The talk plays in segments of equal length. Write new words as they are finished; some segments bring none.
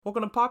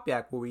Welcome to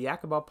Popyak, where we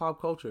yak about pop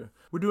culture.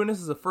 We're doing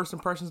this as a first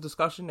impressions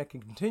discussion that can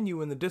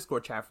continue in the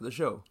Discord chat for the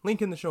show.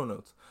 Link in the show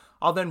notes.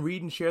 I'll then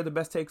read and share the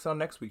best takes on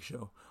next week's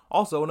show.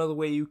 Also, another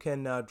way you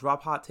can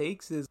drop hot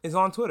takes is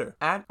on Twitter,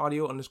 at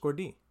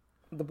audio_D.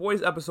 The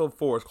Boys episode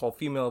 4 is called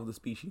Female of the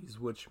Species,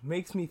 which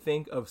makes me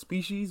think of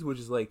Species, which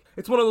is like,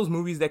 it's one of those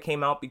movies that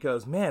came out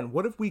because, man,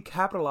 what if we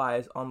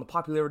capitalize on the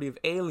popularity of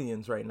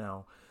aliens right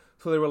now?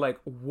 So they were like,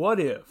 what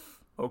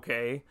if,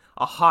 okay,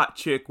 a hot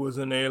chick was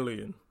an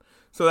alien?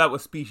 So that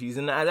was Species,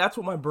 and that's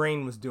what my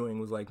brain was doing,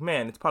 was like,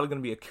 man, it's probably going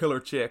to be a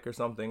killer chick or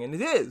something, and it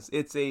is.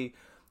 It's a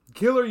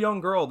killer young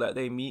girl that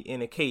they meet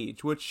in a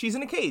cage, which she's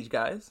in a cage,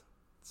 guys.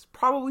 It's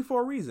probably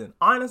for a reason.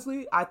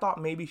 Honestly, I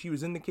thought maybe she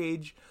was in the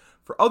cage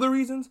for other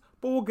reasons,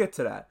 but we'll get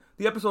to that.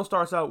 The episode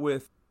starts out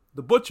with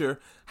the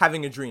butcher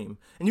having a dream,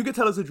 and you could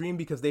tell it's a dream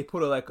because they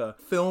put a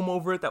film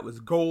over it that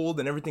was gold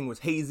and everything was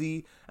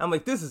hazy. I'm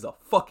like, this is a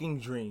fucking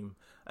dream.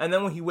 And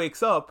then when he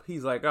wakes up,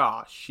 he's like,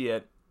 oh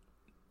shit.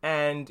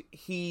 And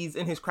he's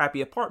in his crappy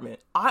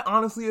apartment. I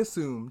honestly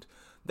assumed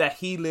that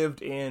he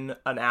lived in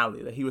an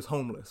alley, that he was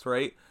homeless,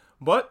 right?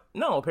 But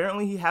no,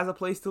 apparently he has a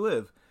place to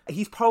live.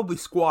 He's probably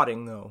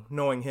squatting, though,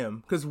 knowing him.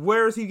 Because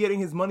where is he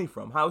getting his money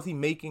from? How is he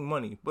making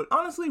money? But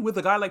honestly, with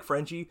a guy like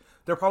Frenchie,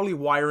 they're probably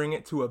wiring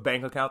it to a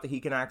bank account that he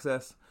can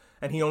access.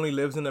 And he only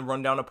lives in a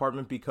rundown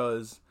apartment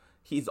because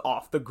he's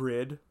off the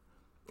grid.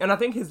 And I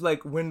think his,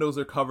 windows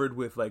are covered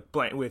with,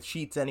 with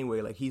sheets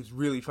anyway. Like, he's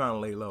really trying to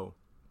lay low.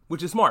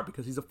 Which is smart,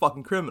 because he's a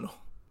fucking criminal.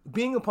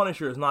 Being a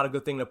Punisher is not a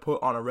good thing to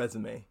put on a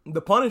resume. The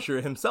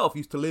Punisher himself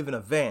used to live in a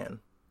van.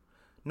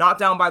 Not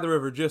down by the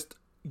river, just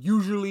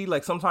usually,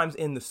 sometimes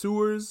in the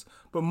sewers,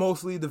 but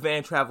mostly the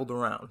van traveled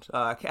around.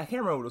 I can't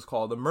remember what it was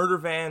called, the murder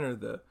van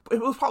or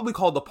it was probably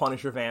called the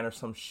Punisher van or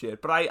some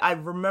shit, but I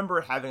remember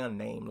it having a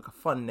name, a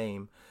fun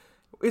name.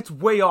 It's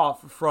way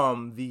off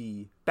from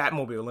the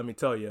Batmobile, let me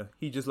tell you.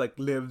 He just,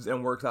 lives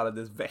and works out of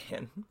this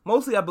van.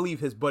 Mostly, I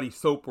believe his buddy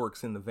Soap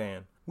works in the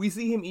van. We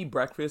see him eat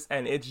breakfast,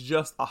 and it's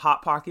just a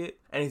Hot Pocket,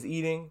 and he's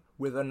eating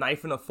with a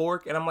knife and a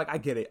fork, and I'm like, I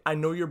get it. I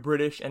know you're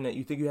British, and that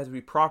you think you have to be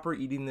proper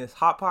eating this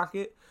Hot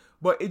Pocket,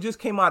 but it just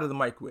came out of the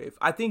microwave.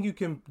 I think you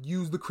can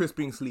use the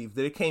crisping sleeve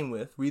that it came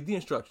with, read the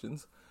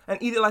instructions,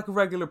 and eat it like a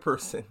regular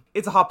person.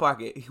 It's a Hot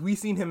Pocket. We've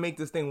seen him make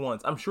this thing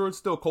once. I'm sure it's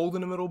still cold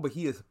in the middle, but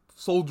he is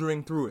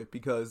soldiering through it,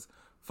 because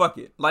fuck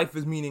it. Life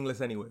is meaningless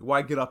anyway.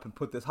 Why get up and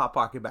put this Hot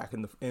Pocket back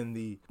in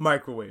the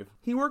microwave?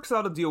 He works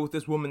out a deal with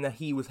this woman that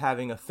he was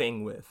having a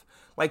thing with.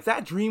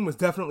 That dream was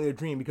definitely a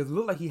dream because it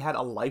looked like he had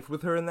a life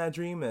with her in that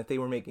dream and that they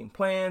were making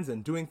plans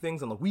and doing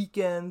things on the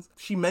weekends.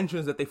 She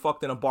mentions that they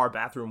fucked in a bar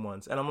bathroom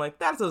once. And I'm like,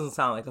 that doesn't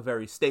sound like a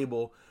very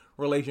stable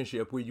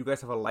relationship where you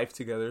guys have a life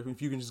together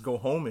if you can just go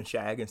home and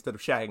shag instead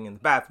of shagging in the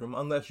bathroom,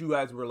 unless you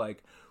guys were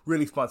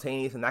really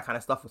spontaneous and that kind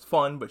of stuff was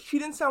fun. But she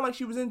didn't sound like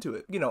she was into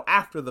it,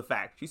 after the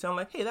fact. She sounded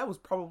like, hey, that was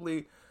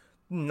probably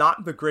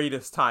not the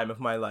greatest time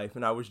of my life,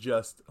 and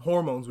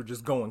hormones were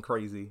just going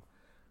crazy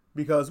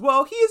because,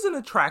 well, he is an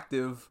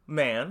attractive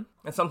man,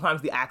 and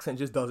sometimes the accent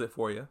just does it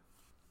for you.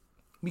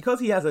 Because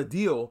he has a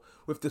deal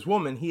with this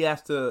woman, he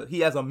has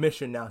a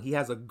mission now. He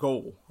has a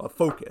goal, a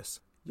focus.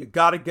 You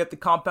gotta get the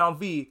Compound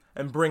V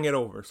and bring it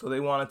over. So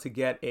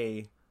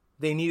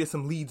they needed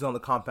some leads on the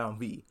Compound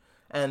V.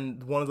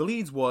 And one of the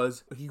leads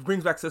was, he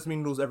brings back sesame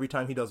noodles every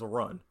time he does a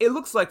run. It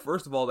looks like,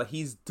 first of all, that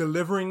he's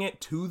delivering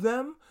it to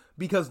them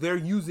because they're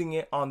using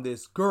it on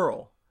this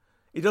girl.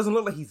 It doesn't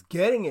look like he's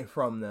getting it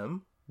from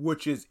them,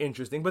 which is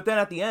interesting. But then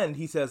at the end,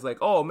 he says,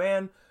 oh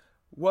man,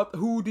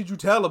 who did you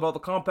tell about the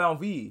Compound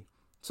V?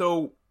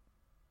 So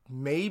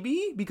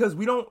maybe, because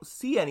we don't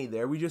see any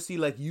there. We just see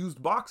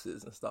used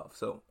boxes and stuff.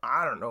 So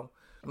I don't know.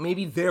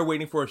 Maybe they're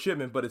waiting for a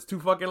shipment, but it's too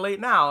fucking late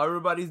now.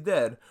 Everybody's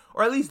dead.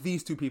 Or at least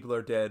these two people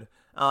are dead.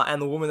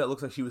 And the woman that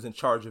looks like she was in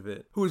charge of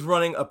it, who is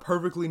running a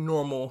perfectly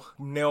normal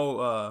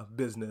nail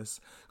business.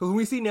 Because when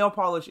we see nail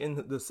polish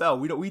in the cell,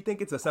 we think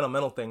it's a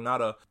sentimental thing,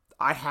 not a,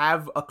 I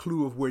have a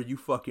clue of where you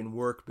fucking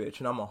work, bitch,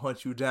 and I'm gonna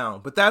hunt you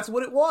down. But that's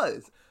what it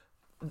was.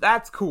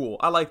 That's cool.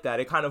 I like that.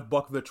 It kind of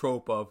bucked the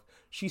trope of,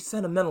 she's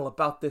sentimental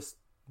about this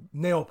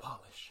nail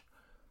polish.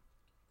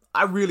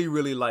 I really,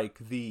 really like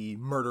the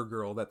murder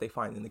girl that they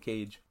find in the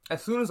cage.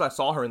 As soon as I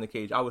saw her in the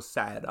cage, I was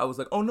sad. I was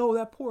like, oh no,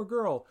 that poor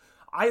girl.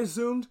 I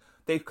assumed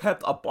they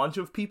kept a bunch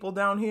of people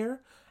down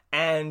here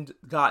and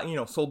got,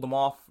 sold them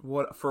off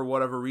for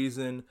whatever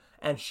reason.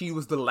 And she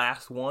was the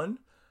last one.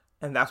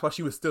 And that's why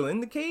she was still in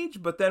the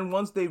cage. But then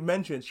once they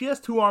mentioned she has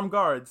 2 armed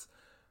guards,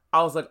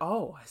 I was like,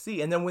 oh, I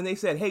see. And then when they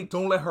said, hey,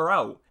 don't let her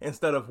out,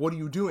 instead of, what are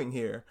you doing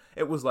here?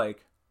 It was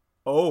like,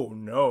 oh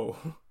no.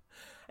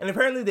 And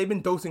apparently they've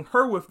been dosing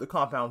her with the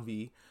Compound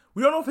V.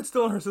 We don't know if it's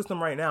still in her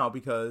system right now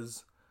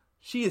because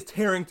she is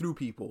tearing through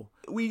people.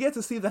 We get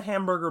to see the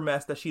hamburger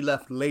mess that she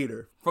left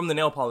later from the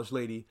nail polish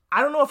lady.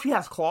 I don't know if she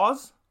has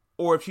claws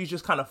or if she's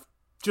just kind of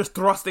just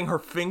thrusting her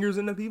fingers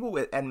into people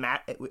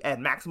at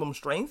maximum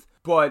strength.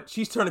 But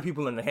she's turning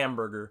people into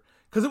hamburger.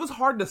 Because it was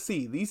hard to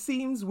see. These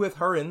scenes with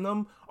her in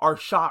them are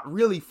shot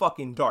really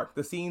fucking dark.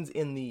 The scenes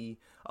in the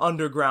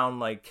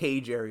underground,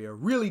 cage area,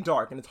 really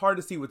dark. And it's hard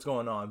to see what's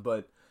going on.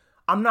 But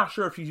I'm not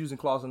sure if she's using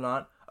claws or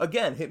not.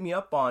 again, hit me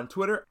up on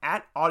Twitter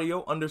at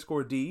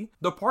audio_D.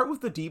 The part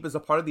with the Deep is a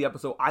part of the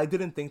episode I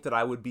didn't think that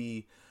I would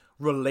be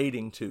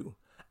relating to.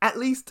 At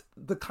least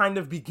the kind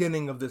of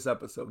beginning of this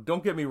episode.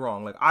 Don't get me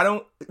wrong. Like, I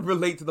don't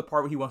relate to the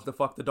part where he wants to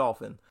fuck the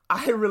dolphin.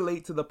 I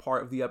relate to the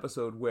part of the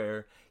episode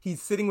where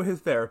he's sitting with his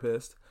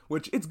therapist,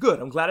 which it's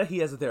good. I'm glad that he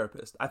has a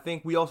therapist. I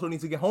think we also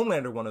need to get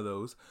Homelander one of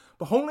those.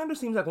 But Homelander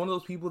seems like one of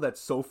those people that's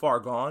so far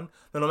gone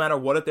that no matter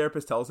what a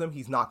therapist tells him,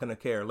 he's not going to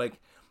care. Like,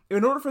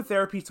 in order for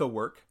therapy to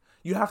work,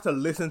 you have to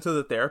listen to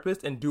the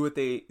therapist and do what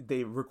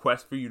they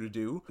request for you to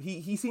do.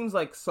 He seems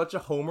like such a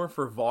homer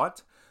for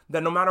Vought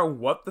that no matter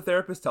what the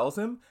therapist tells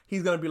him,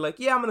 he's going to be like,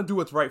 yeah, I'm going to do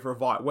what's right for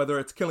Vought, whether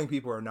it's killing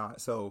people or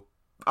not. So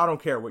I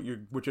don't care what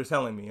you're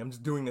telling me. I'm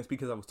just doing this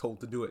because I was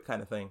told to do it,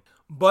 kind of thing.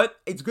 But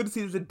it's good to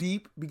see there's a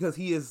Deep because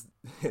he is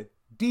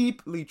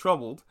deeply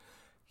troubled.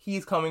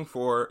 He's coming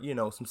for,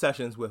 some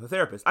sessions with a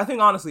therapist. I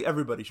think, honestly,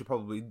 everybody should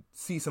probably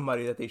see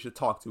somebody that they should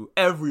talk to.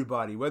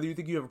 Everybody, whether you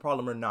think you have a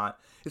problem or not,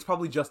 it's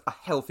probably just a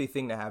healthy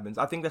thing that happens.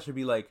 I think that should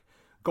be like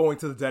going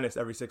to the dentist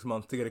every 6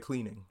 months to get a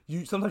cleaning.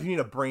 Sometimes you need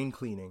a brain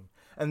cleaning.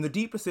 And the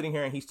Deep is sitting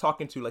here and he's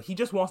talking to, he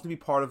just wants to be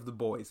part of the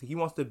boys. He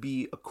wants to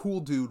be a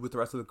cool dude with the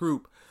rest of the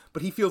group,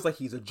 but he feels like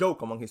he's a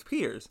joke among his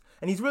peers.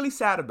 And he's really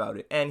sad about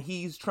it. And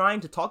he's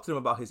trying to talk to them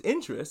about his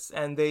interests,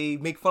 and they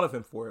make fun of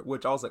him for it,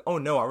 which I was like, oh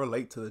no, I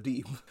relate to the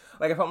Deep.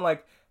 Like, if I'm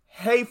like,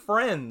 hey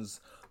friends,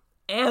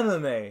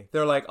 anime,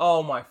 they're like,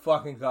 oh my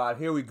fucking god,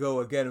 here we go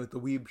again with the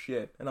weeb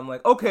shit. And I'm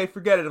like, okay,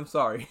 forget it, I'm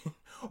sorry.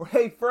 Or,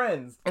 hey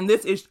friends, in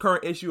this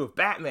current issue of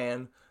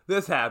Batman,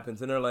 this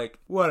happens. And they're like,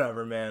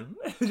 whatever, man.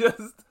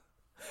 Just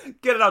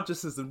get it out your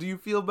system. Do you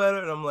feel better?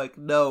 And I'm like,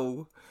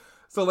 no.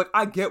 So,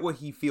 I get what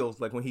he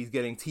feels like when he's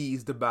getting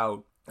teased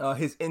about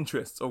his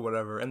interests or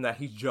whatever, and that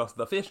he's just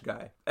the fish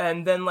guy.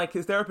 And then,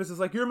 his therapist is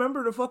like, you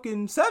remember the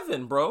fucking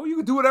 7, bro. You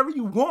can do whatever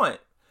you want.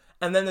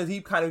 And then the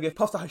Deep kind of gets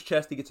puffed out his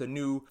chest. He gets a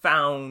new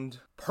found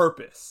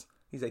purpose.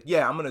 He's like,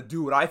 yeah, I'm going to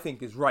do what I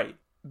think is right.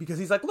 Because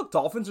he's like, look,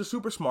 dolphins are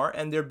super smart,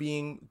 and they're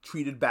being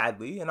treated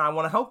badly, and I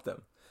want to help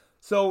them.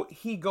 So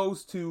he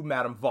goes to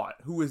Madame Vought,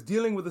 who is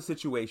dealing with a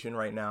situation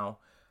right now,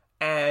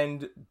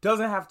 and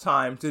doesn't have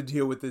time to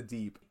deal with the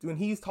Deep. When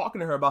he's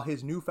talking to her about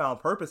his newfound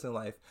purpose in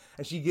life,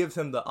 and she gives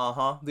him the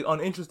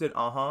uninterested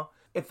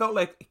it felt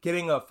like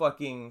getting a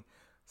fucking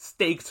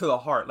stake to the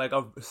heart, like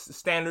a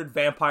standard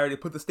vampire. They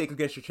put the stake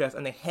against your chest,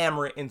 and they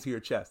hammer it into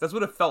your chest. That's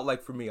what it felt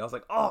like for me. I was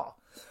like, oh,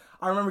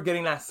 I remember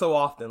getting that so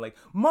often. Like,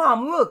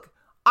 Mom, look,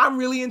 I'm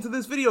really into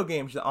this video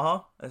game. She's like,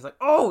 And it's like,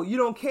 oh, you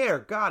don't care.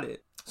 Got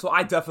it. So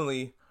I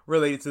definitely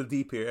related to the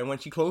Deep here. And when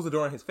she closed the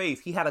door in his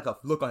face, he had a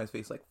look on his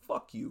face like,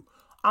 fuck you.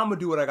 I'm going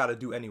to do what I got to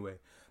do anyway.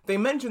 They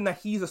mentioned that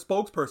he's a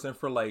spokesperson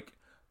for,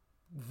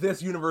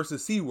 this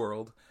universe's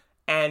SeaWorld,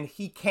 and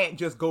he can't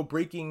just go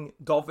breaking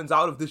dolphins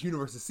out of this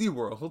universe's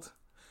SeaWorld,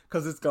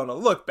 because it's going to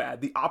look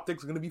bad. The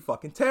optics are going to be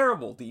fucking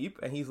terrible, Deep.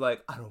 And he's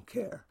like, I don't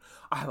care.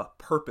 I have a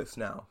purpose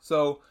now.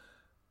 So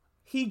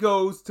he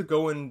goes to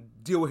go and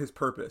deal with his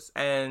purpose,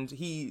 and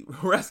he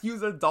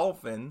rescues a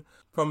dolphin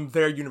from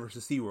their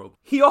universe's SeaWorld.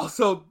 He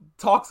also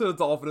talks to the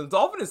dolphin, and the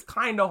dolphin is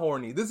kind of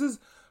horny. This is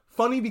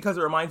funny because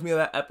it reminds me of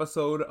that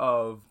episode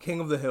of King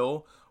of the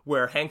Hill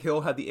where Hank Hill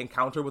had the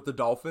encounter with the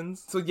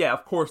dolphins. So yeah,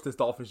 of course this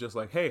dolphin's just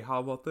like, hey, how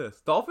about this?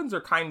 Dolphins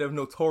are kind of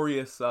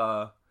notorious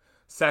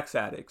sex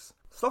addicts.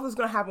 Stuff that's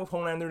going to happen with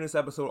Homelander in this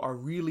episode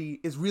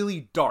is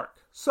really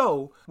dark.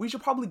 So we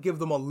should probably give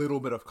them a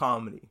little bit of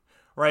comedy,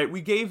 right?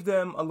 We gave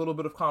them a little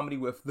bit of comedy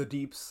with the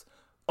Deeps.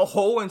 A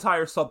whole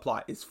entire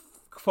subplot is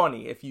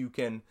funny if you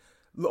can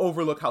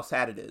overlook how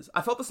sad it is.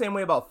 I felt the same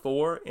way about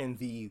Thor in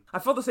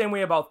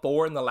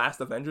the last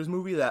Avengers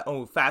movie, that,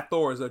 oh, Fat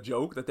Thor is a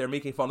joke, that they're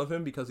making fun of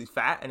him because he's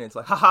fat, and it's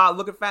like, haha,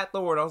 look at Fat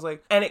Thor. And I was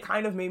like, and it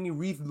kind of made me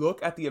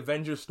re-look at the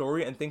Avengers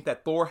story and think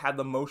that Thor had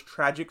the most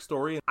tragic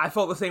story. I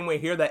felt the same way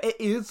here, that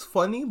it is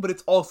funny, but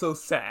it's also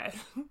sad.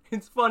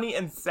 It's funny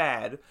and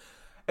sad.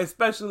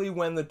 Especially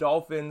when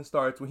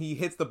when he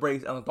hits the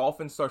brakes and the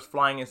dolphin starts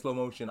flying in slow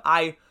motion.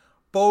 I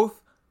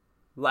both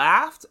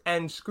laughed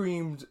and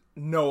screamed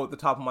no at the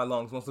top of my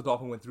lungs once the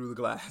dolphin went through the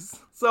glass.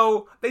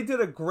 So they did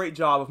a great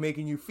job of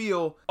making you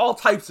feel all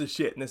types of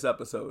shit in this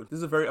episode. This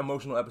is a very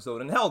emotional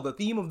episode. And hell, the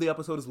theme of the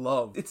episode is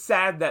love. It's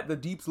sad that the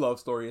Deep's love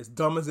story, as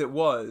dumb as it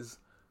was,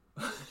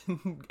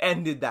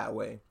 ended that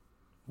way.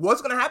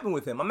 What's going to happen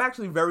with him? I'm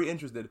actually very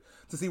interested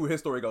to see where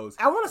his story goes.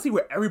 I want to see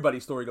where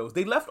everybody's story goes.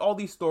 They left all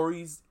these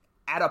stories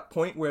at a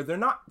point where they're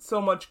not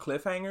so much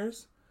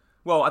cliffhangers.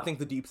 Well, I think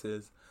the Deep's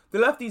is. They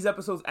left these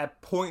episodes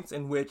at points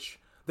in which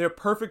they're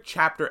perfect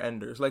chapter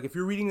enders. Like, if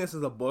you're reading this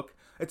as a book,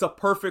 it's a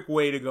perfect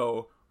way to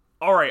go,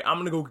 all right, I'm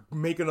going to go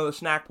make another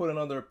snack, put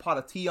another pot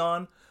of tea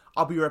on.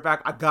 I'll be right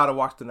back. I got to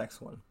watch the next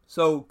one.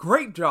 So,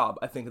 great job,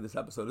 I think, of this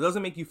episode. It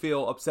doesn't make you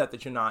feel upset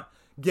that you're not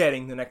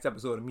getting the next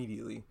episode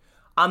immediately.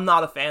 I'm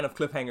not a fan of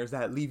cliffhangers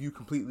that leave you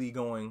completely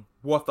going,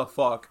 what the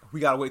fuck? We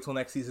got to wait till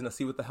next season to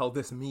see what the hell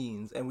this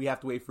means, and we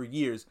have to wait for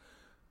years.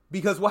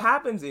 Because what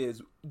happens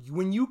is,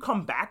 when you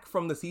come back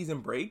from the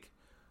season break,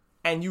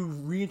 and you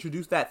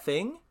reintroduce that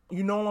thing,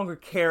 you no longer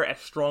care as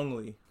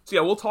strongly. So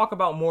yeah, we'll talk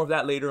about more of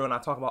that later when I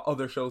talk about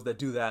other shows that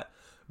do that.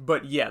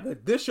 But yeah,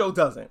 this show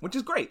doesn't, which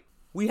is great.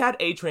 We had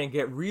A-Train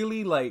get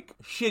really, like,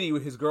 shitty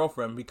with his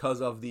girlfriend because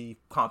of the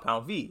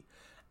Compound V.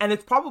 And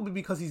it's probably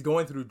because he's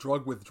going through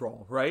drug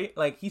withdrawal, right?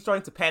 Like, he's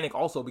starting to panic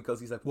also because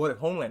he's like, what if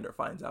Homelander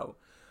finds out?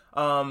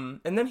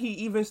 And then he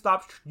even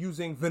stops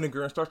using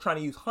vinegar and starts trying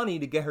to use honey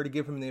to get her to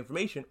give him the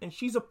information. And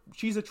she's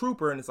a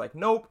trooper, and it's like,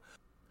 nope.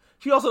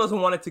 She also doesn't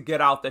want it to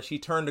get out that she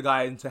turned a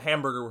guy into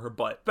hamburger with her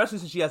butt, especially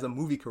since she has a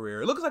movie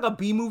career. It looks like a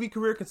B-movie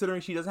career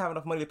considering she doesn't have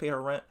enough money to pay her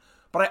rent.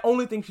 But I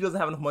only think she doesn't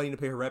have enough money to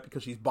pay her rent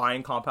because she's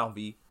buying Compound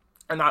V,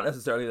 and not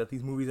necessarily that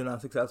these movies are not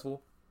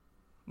successful.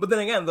 But then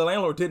again, the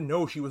landlord didn't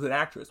know she was an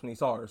actress when he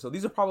saw her, so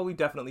these are probably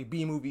definitely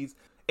B-movies.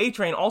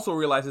 A-Train also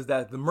realizes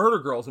that the murder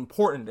girl is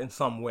important in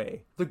some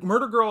way. The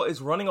murder girl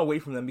is running away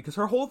from them because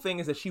her whole thing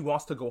is that she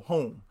wants to go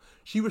home.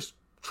 She was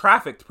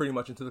trafficked pretty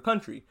much into the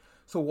country.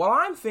 So what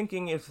I'm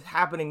thinking is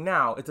happening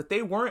now is that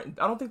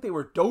I don't think they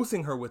were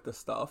dosing her with the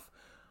stuff.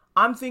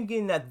 I'm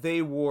thinking that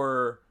they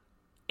were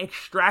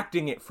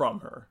extracting it from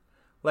her.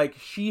 Like,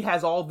 she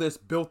has all this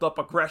built up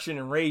aggression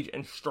and rage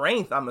and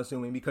strength, I'm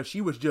assuming, because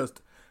she was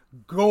just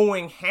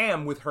going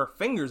ham with her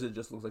fingers, it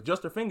just looks like,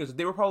 just her fingers.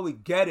 They were probably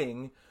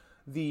getting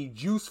the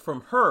juice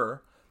from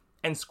her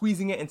and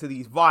squeezing it into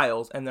these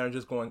vials, and they're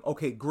just going,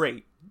 okay,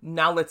 great.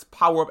 Now let's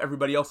power up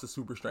everybody else's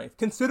super strength.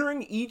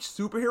 Considering each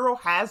superhero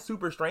has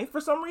super strength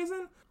for some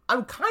reason,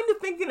 I'm kind of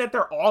thinking that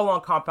they're all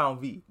on Compound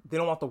V. They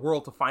don't want the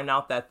world to find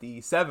out that the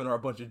 7 are a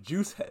bunch of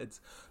juice heads.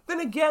 Then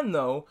again,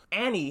 though,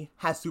 Annie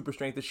has super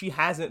strength that she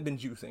hasn't been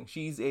juicing.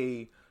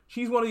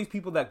 She's one of these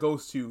people that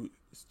goes to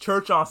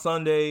church on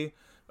Sunday.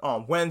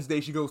 On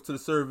Wednesday, she goes to the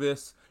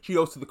service. She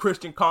goes to the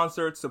Christian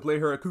concerts to play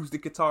her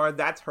acoustic guitar.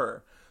 That's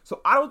her. So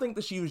I don't think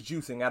that she was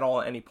juicing at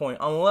all at any point,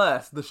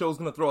 unless the show's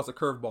going to throw us a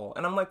curveball.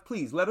 And I'm like,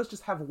 please, let us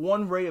just have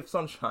one ray of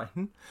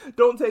sunshine.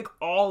 Don't take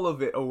all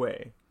of it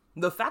away.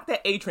 The fact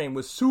that A-Train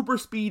was super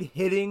speed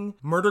hitting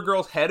Murder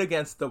Girl's head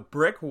against the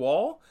brick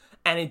wall,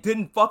 and it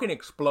didn't fucking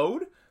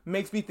explode,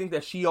 makes me think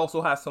that she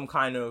also has some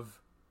kind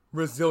of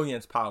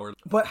resilience power.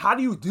 But how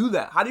do you do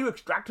that? How do you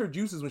extract her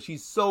juices when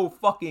she's so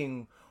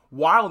fucking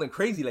wild and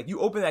crazy? Like, you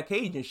open that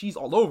cage and she's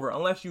all over,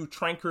 unless you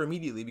trank her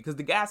immediately, because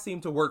the gas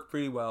seemed to work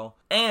pretty well,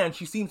 and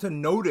she seemed to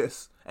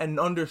notice and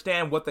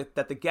understand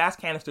that the gas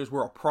canisters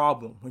were a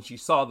problem when she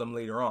saw them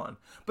later on.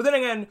 But then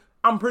again,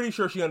 I'm pretty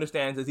sure she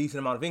understands a decent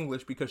amount of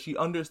English, because she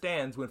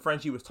understands when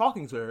Frenchie was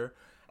talking to her,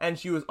 and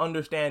she was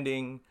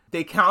understanding,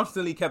 they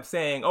constantly kept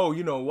saying, oh,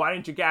 why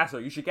didn't you gas her?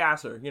 You should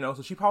gas her,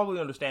 so she probably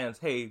understands,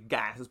 hey,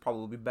 gas is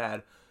probably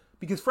bad.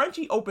 Because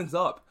Frenchie opens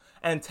up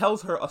and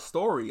tells her a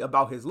story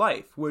about his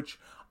life, which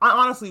I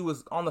honestly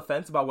was on the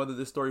fence about whether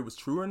this story was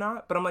true or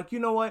not, but I'm like, you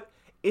know what?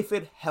 If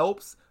it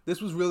helps,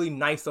 this was really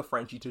nice of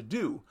Frenchie to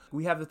do.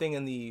 We have the thing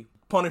in the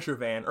Punisher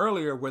van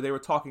earlier where they were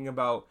talking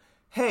about,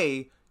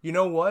 hey, you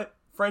know what?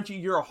 Frenchie,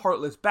 you're a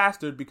heartless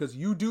bastard because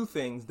you do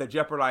things that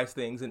jeopardize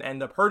things and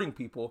end up hurting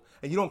people,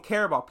 and you don't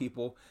care about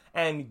people,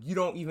 and you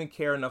don't even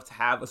care enough to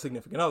have a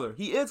significant other.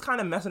 He is kind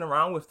of messing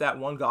around with that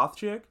one goth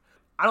chick.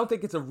 I don't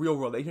think it's a real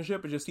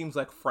relationship. It just seems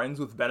like friends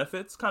with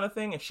benefits kind of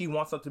thing, and she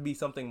wants them to be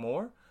something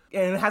more.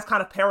 And it has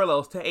kind of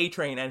parallels to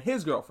A-Train and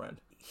his girlfriend.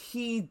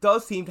 He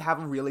does seem to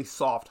have a really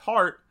soft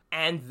heart,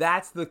 and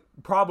that's the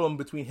problem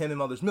between him and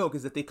Mother's Milk,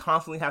 is that they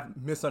constantly have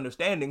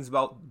misunderstandings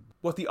about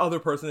what the other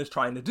person is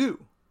trying to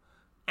do.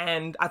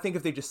 And I think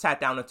if they just sat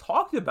down and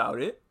talked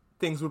about it,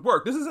 things would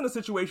work. This isn't a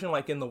situation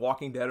like in The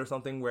Walking Dead or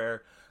something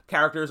where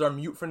characters are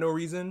mute for no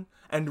reason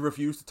and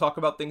refuse to talk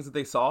about things that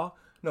they saw.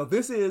 No,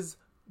 this is,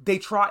 they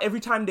try, every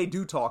time they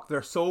do talk, they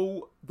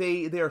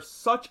are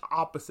such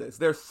opposites.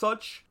 They're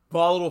such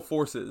volatile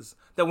forces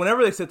that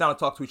whenever they sit down and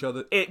talk to each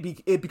other,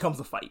 it becomes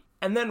a fight.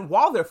 And then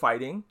while they're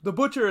fighting, the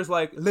Butcher is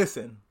like,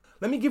 listen,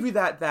 let me give you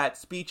that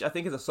speech. I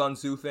think it's a Sun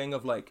Tzu thing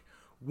of like,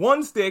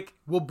 one stick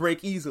will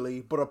break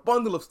easily, but a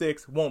bundle of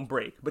sticks won't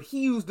break. But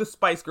he used the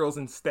Spice Girls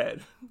instead,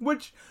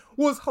 which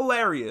was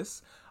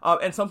hilarious,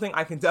 and something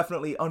I can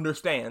definitely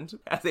understand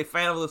as a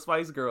fan of the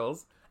Spice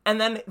Girls. And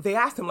then they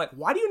asked him, like,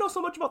 why do you know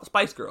so much about the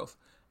Spice Girls?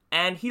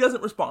 And he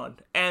doesn't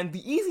respond. And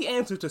the easy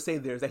answer to say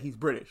there is that he's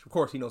British. Of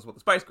course, he knows about the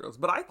Spice Girls.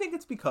 But I think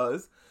it's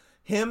because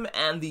him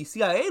and the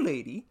CIA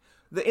lady,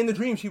 in the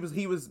dream,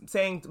 he was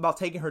saying about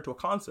taking her to a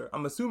concert.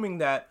 I'm assuming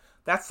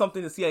that's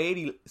something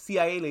the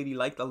CIA lady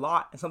liked a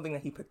lot and something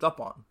that he picked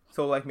up on.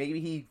 So, like, maybe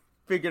he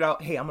figured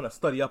out, hey, I'm going to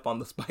study up on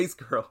the Spice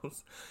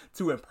Girls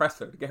to impress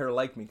her, to get her to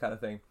like me kind of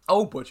thing.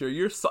 Oh, Butcher,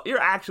 you're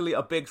actually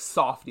a big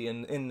softie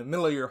in the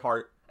middle of your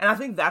heart. And I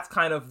think that's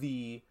kind of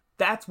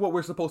that's what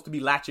we're supposed to be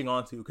latching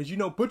onto. Because,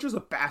 Butcher's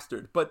a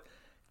bastard, but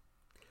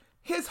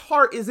his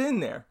heart is in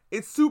there.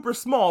 It's super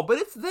small, but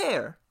it's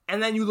there.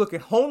 And then you look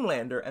at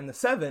Homelander and the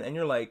 7, and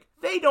you're like,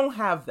 they don't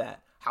have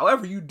that.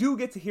 However, you do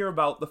get to hear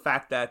about the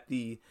fact that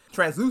the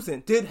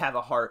Translucent did have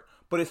a heart,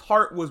 but his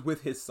heart was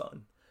with his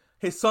son.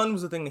 His son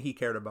was the thing that he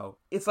cared about.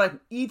 It's like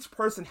each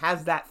person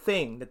has that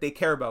thing that they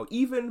care about.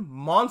 Even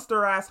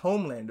monster-ass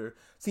Homelander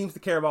seems to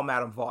care about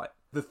Madame Vought.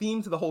 The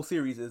theme to the whole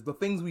series is the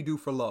things we do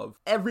for love.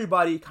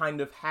 Everybody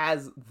kind of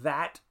has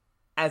that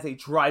as a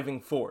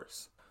driving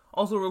force.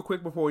 Also, real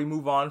quick before we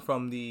move on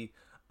from the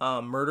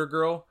murder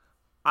girl,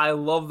 I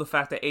love the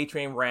fact that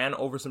A-Train ran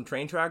over some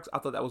train tracks. I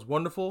thought that was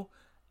wonderful.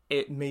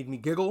 It made me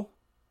giggle.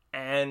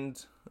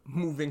 And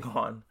moving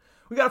on.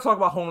 We gotta talk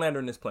about Homelander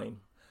in this plane.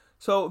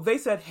 So they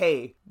said,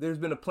 hey, there's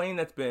been a plane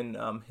that's been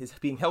is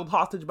being held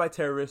hostage by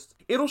terrorists.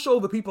 It'll show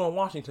the people in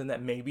Washington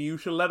that maybe you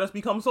should let us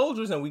become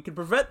soldiers and we can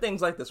prevent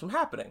things like this from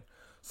happening.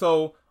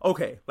 So,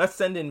 okay, let's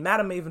send in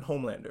Madam Maeve and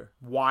Homelander.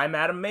 Why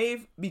Madam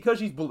Maeve? Because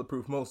she's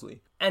bulletproof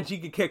mostly. And she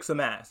could kick some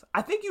ass.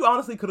 I think you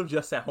honestly could have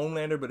just sent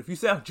Homelander, but if you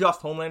sent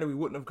just Homelander, we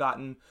wouldn't have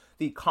gotten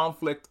the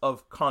conflict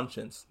of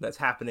conscience that's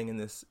happening in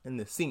this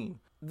scene.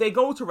 They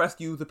go to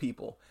rescue the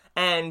people.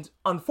 And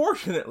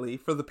unfortunately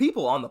for the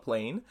people on the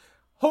plane,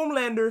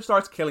 Homelander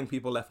starts killing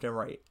people left and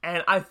right.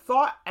 And I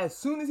thought as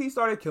soon as he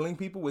started killing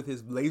people with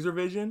his laser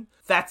vision,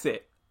 that's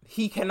it.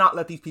 He cannot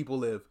let these people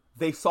live.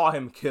 They saw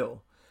him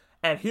kill.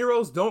 And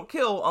heroes don't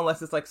kill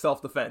unless it's like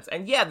self-defense.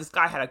 And yeah, this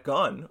guy had a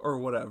gun or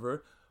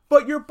whatever,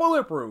 but you're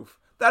bulletproof.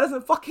 That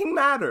doesn't fucking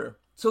matter.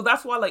 So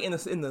that's why, like,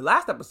 in the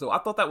last episode, I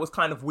thought that was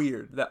kind of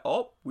weird. That,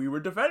 we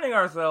were defending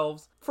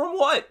ourselves. From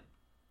what?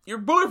 You're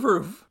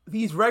bulletproof.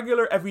 These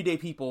regular, everyday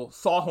people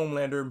saw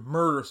Homelander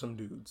murder some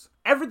dudes.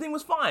 Everything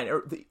was fine.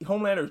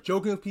 Homelander is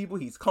joking with people.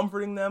 He's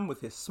comforting them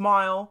with his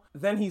smile.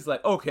 Then he's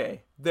like,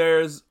 okay,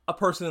 there's a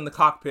person in the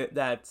cockpit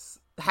that's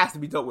has to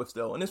be dealt with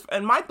still.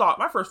 And my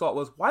first thought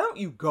was, why don't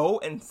you go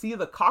and see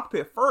the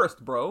cockpit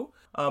first, bro?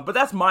 But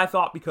that's my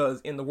thought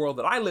because in the world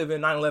that I live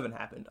in, 9/11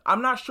 happened.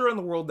 I'm not sure in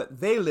the world that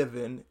they live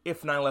in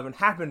if 9/11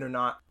 happened or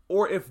not,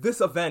 or if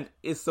this event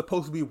is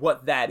supposed to be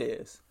what that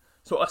is.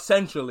 So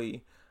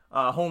essentially,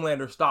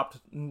 Homelander stopped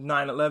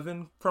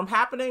 9/11 from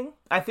happening.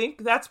 I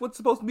think that's what's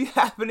supposed to be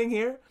happening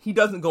here. He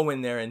doesn't go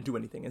in there and do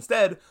anything.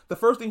 Instead, the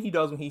first thing he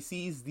does when he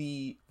sees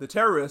the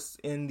terrorists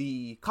in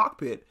the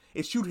cockpit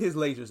is shoot his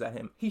lasers at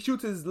him. He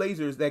shoots his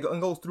lasers and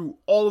goes through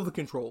all of the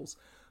controls.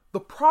 The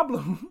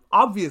problem,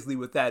 obviously,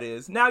 with that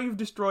is, now you've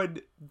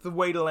destroyed the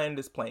way to land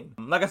this plane.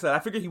 Like I said, I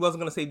figured he wasn't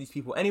going to save these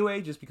people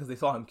anyway, just because they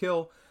saw him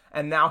kill.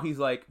 And now he's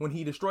like, when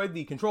he destroyed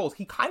the controls,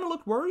 he kind of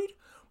looked worried.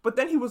 But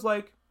then he was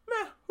like,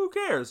 who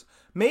cares?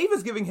 Maeve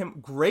is giving him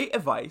great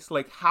advice.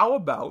 Like, how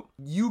about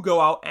you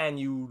go out and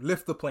you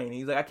lift the plane? And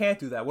he's like, I can't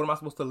do that. What am I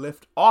supposed to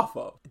lift off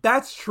of?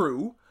 That's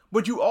true.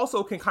 But you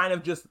also can kind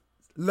of just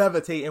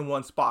levitate in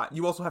one spot.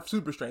 You also have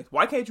super strength.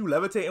 Why can't you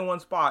levitate in one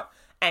spot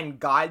and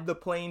guide the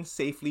plane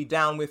safely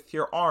down with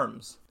your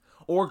arms?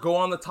 Or go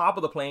on the top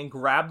of the plane,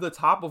 grab the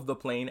top of the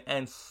plane,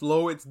 and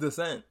slow its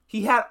descent.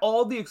 He had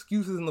all the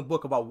excuses in the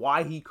book about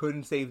why he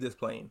couldn't save this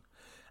plane.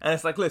 And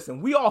it's like,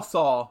 listen, we all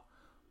saw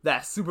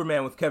that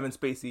Superman with Kevin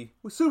Spacey.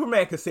 Well,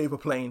 Superman could save a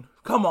plane.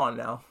 Come on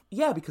now.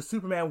 Yeah, because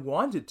Superman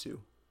wanted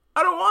to.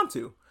 I don't want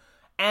to.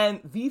 And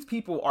these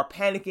people are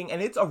panicking,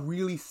 and it's a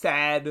really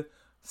sad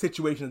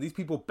situation. These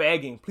people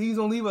begging, please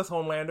don't leave us,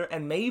 Homelander.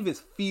 And Maeve is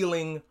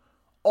feeling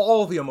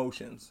all the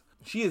emotions.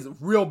 She is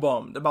real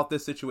bummed about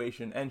this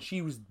situation, and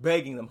she was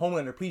begging them,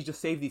 Homelander, please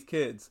just save these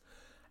kids.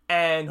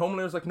 And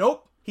Homelander's like,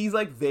 nope. He's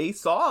like, they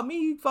saw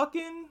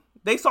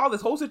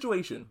this whole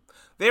situation.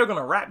 They're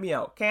gonna rat me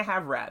out. Can't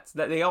have rats.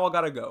 That they all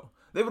gotta go.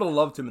 They would have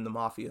loved him in the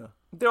Mafia.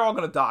 They're all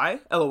gonna die.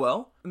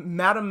 LOL.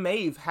 Madam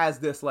Maeve has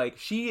this, like,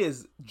 she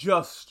is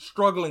just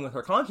struggling with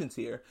her conscience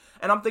here.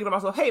 And I'm thinking to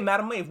myself, hey,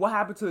 Madam Maeve, what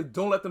happened to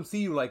don't let them see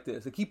you like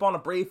this? And keep on a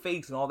brave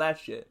face and all that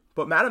shit.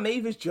 But Madam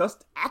Maeve is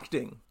just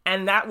acting.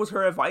 And that was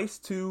her advice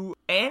to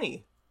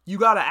Annie. You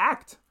gotta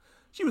act.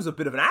 She was a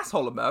bit of an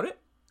asshole about it.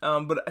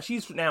 But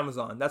she's from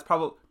Amazon. That's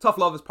probably, tough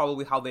love is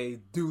probably how they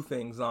do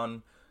things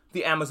on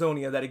the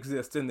Amazonia that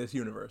exists in this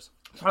universe.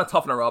 I'm trying to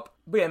toughen her up.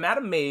 But yeah,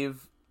 Madam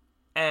Maeve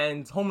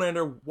and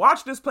Homelander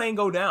watch this plane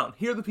go down,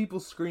 hear the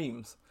people's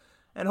screams,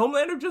 and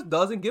Homelander just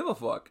doesn't give a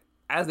fuck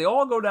as they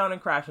all go down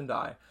and crash and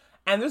die.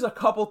 And there's a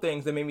couple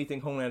things that made me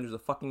think Homelander's a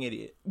fucking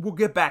idiot. We'll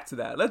get back to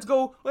that.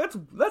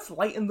 Let's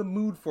lighten the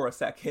mood for a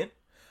second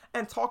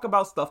and talk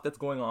about stuff that's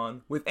going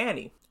on with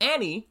Annie.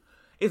 Annie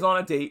is on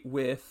a date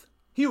with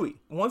Huey.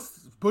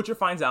 Once Butcher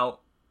finds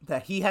out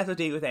that he has a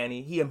date with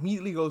Annie, he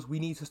immediately goes, we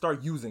need to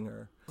start using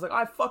her. I was like,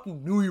 I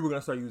fucking knew you were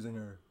gonna start using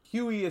her.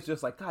 Huey is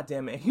just like, God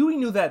damn it. And Huey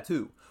knew that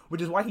too,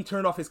 which is why he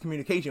turned off his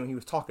communication when he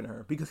was talking to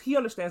her, because he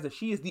understands that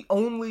she is the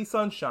only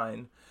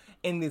sunshine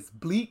in this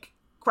bleak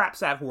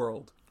crapsack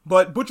world.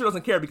 But Butcher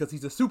doesn't care because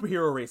he's a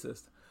superhero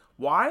racist.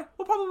 Why?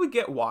 We'll probably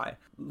get why.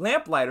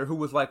 Lamplighter,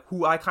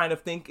 who I kind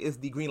of think is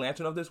the Green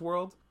Lantern of this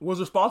world, was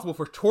responsible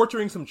for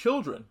torturing some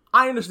children.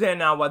 I understand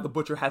now why the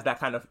Butcher has that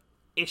kind of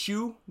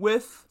issue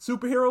with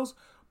superheroes,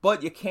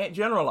 but you can't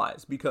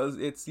generalize because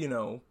it's, you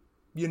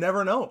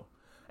never know.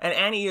 And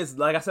Annie is,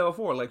 like I said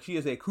before, like, she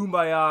is a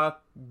kumbaya,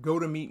 go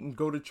to meeting,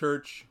 go to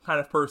church kind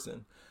of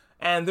person.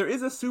 And there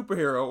is a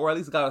superhero, or at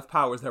least a guy with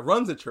powers, that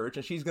runs a church,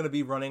 and she's going to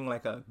be running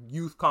like a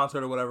youth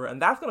concert or whatever,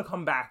 and that's going to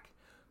come back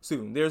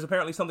soon. There's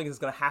apparently something that's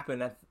going to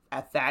happen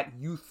at that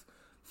youth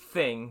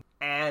thing.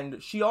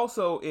 And she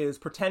also is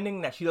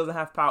pretending that she doesn't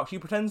have power. She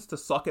pretends to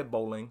suck at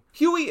bowling.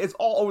 Huey is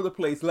all over the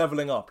place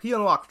leveling up. He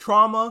unlocked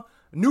trauma,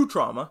 new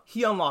trauma.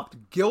 He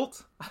unlocked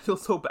guilt. I feel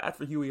so bad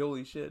for Huey,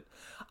 holy shit.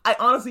 I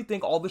honestly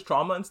think all this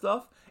trauma and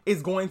stuff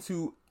is going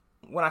to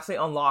when I say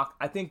unlock,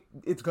 I think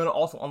it's going to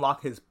also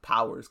unlock his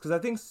powers. Because I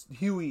think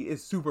Huey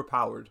is super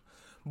powered.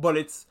 But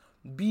it's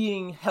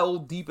being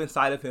held deep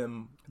inside of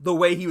him the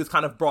way he was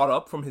kind of brought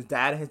up from his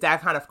dad. His dad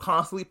kind of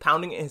constantly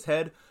pounding in his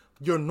head,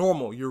 you're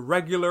normal, you're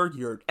regular,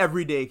 you're an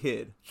everyday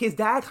kid. His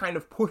dad kind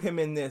of put him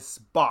in this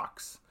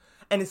box.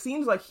 And it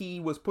seems like he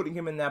was putting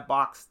him in that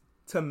box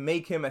to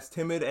make him as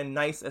timid and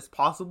nice as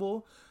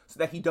possible so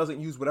that he doesn't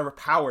use whatever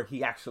power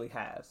he actually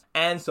has.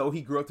 And so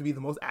he grew up to be the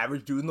most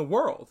average dude in the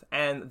world.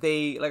 And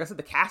they, like I said,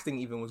 the casting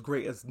even was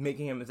great as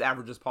making him as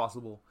average as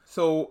possible.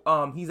 So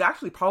he's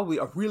actually probably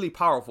a really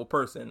powerful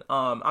person.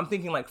 I'm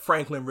thinking like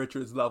Franklin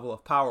Richards level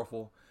of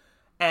powerful.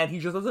 And he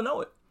just doesn't know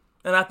it.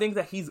 And I think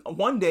that he's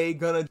one day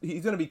gonna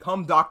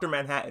become Dr.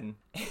 Manhattan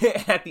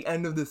at the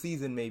end of the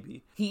season,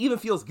 maybe. He even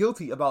feels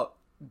guilty about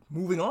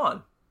moving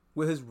on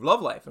with his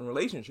love life and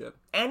relationship.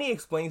 Annie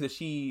explains that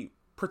she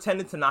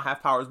pretended to not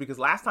have powers because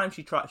last time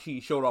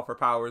she showed off her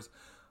powers,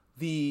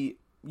 the,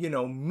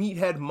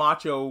 meathead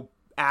macho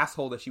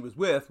asshole that she was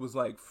with was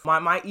like,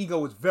 my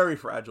ego is very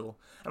fragile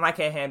and I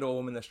can't handle a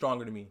woman that's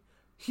stronger than me.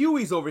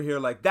 Huey's over here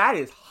like, that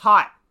is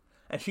hot.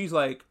 And she's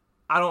like,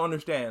 I don't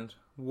understand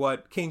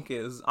what kink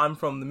is. I'm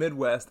from the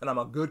Midwest and I'm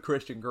a good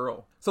Christian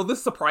girl. So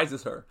this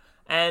surprises her.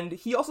 And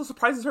he also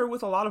surprises her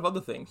with a lot of other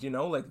things,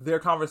 like their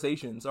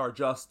conversations are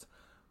just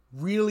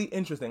really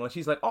interesting. Like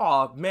she's like,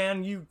 oh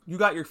man, you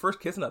got your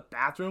first kiss in a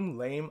bathroom?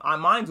 Lame.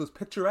 Mine was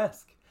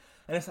picturesque.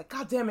 And it's like,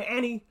 God damn it,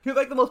 Annie, you're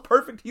like the most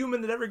perfect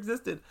human that ever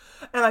existed.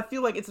 And I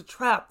feel like it's a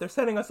trap. They're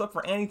setting us up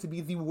for Annie to be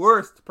the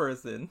worst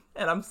person.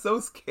 And I'm so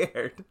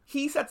scared.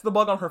 He sets the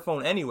bug on her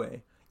phone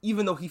anyway,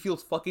 even though he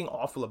feels fucking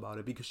awful about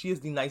it because she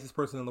is the nicest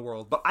person in the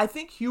world. But I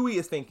think Huey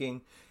is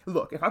thinking,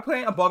 look, if I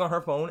plant a bug on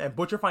her phone and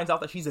Butcher finds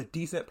out that she's a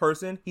decent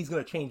person, he's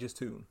going to change his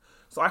tune.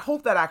 So I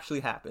hope that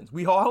actually happens.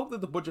 We all hope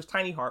that the Butcher's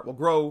tiny heart will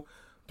grow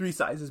 3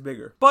 sizes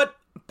bigger. But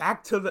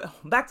back to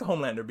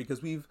Homelander,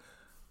 because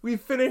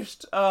we've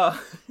finished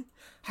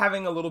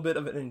having a little bit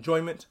of an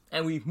enjoyment,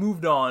 and we've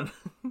moved on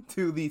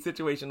to the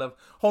situation of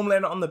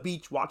Homelander on the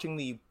beach watching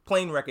the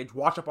plane wreckage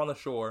wash up on the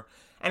shore.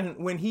 And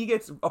when he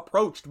gets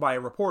approached by a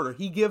reporter,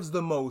 he gives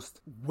the most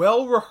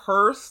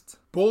well-rehearsed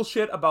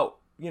bullshit about,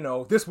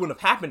 this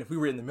wouldn't have happened if we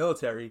were in the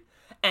military.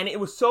 And it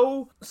was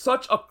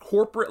such a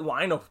corporate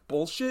line of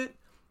bullshit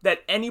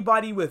that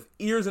anybody with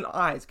ears and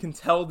eyes can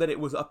tell that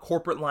it was a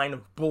corporate line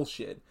of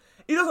bullshit.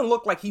 It doesn't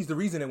look like he's the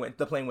reason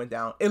the plane went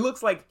down. It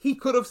looks like he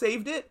could have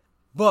saved it,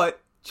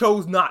 but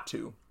chose not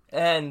to.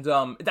 And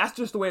that's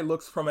just the way it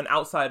looks from an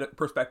outside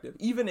perspective.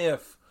 Even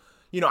if,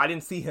 I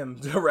didn't see him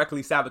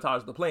directly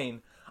sabotage the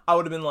plane, I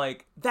would have been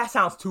like, that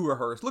sounds too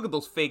rehearsed. Look at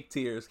those fake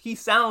tears. He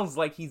sounds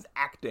like he's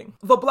acting.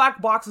 The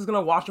black box is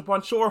going to wash up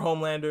on shore,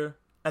 Homelander.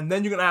 And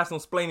then you're going to have some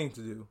explaining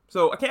to do.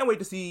 So I can't wait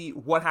to see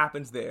what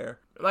happens there.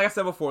 Like I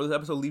said before, this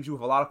episode leaves you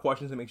with a lot of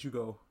questions and makes you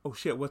go, oh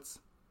shit, what's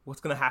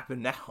going to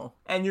happen now?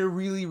 And you're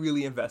really,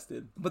 really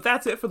invested. But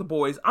that's it for the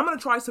boys. I'm going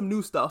to try some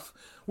new stuff.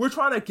 We're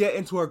trying to get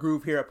into our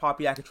groove here at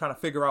Popyak and trying to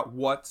figure out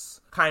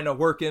what's kind of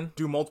working.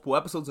 Do multiple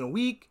episodes in a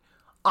week.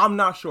 I'm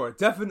not sure.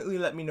 Definitely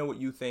let me know what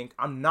you think.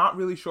 I'm not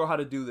really sure how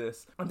to do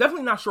this. I'm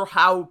definitely not sure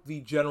how the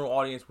general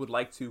audience would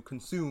like to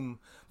consume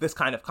this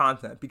kind of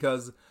content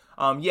because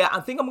I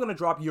think I'm going to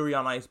drop Yuri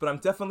on Ice, but I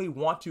definitely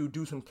want to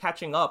do some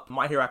catching up.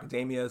 My Hero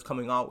Academia is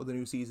coming out with a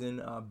new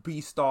season,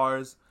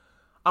 Beastars.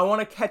 I want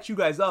to catch you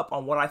guys up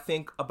on what I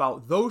think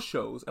about those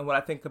shows and what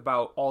I think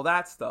about all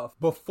that stuff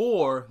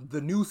before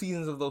the new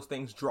seasons of those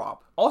things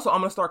drop. Also, I'm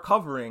going to start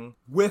covering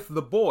with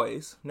the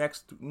boys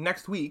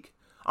next week.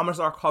 I'm going to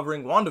start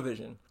covering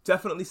WandaVision.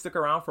 Definitely stick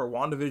around for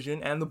WandaVision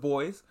and the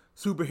boys.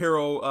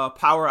 Superhero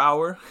Power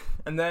Hour.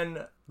 And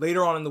then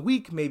later on in the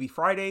week, maybe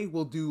Friday,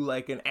 we'll do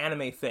like an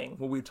anime thing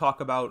where we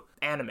talk about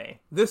anime.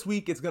 This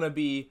week it's going to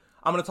be,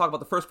 I'm going to talk about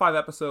the first 5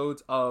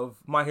 episodes of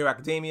My Hero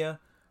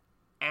Academia.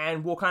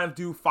 And we'll kind of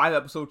do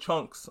 5-episode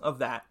chunks of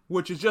that,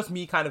 which is just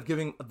me kind of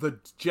giving the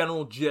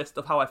general gist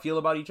of how I feel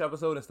about each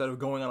episode instead of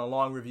going on a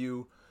long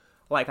review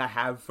like I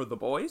have for the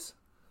boys.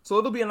 So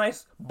it'll be a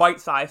nice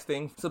bite-sized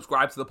thing.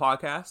 Subscribe to the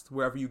podcast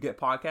wherever you get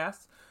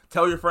podcasts.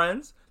 Tell your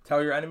friends.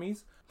 Tell your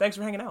enemies. Thanks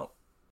for hanging out.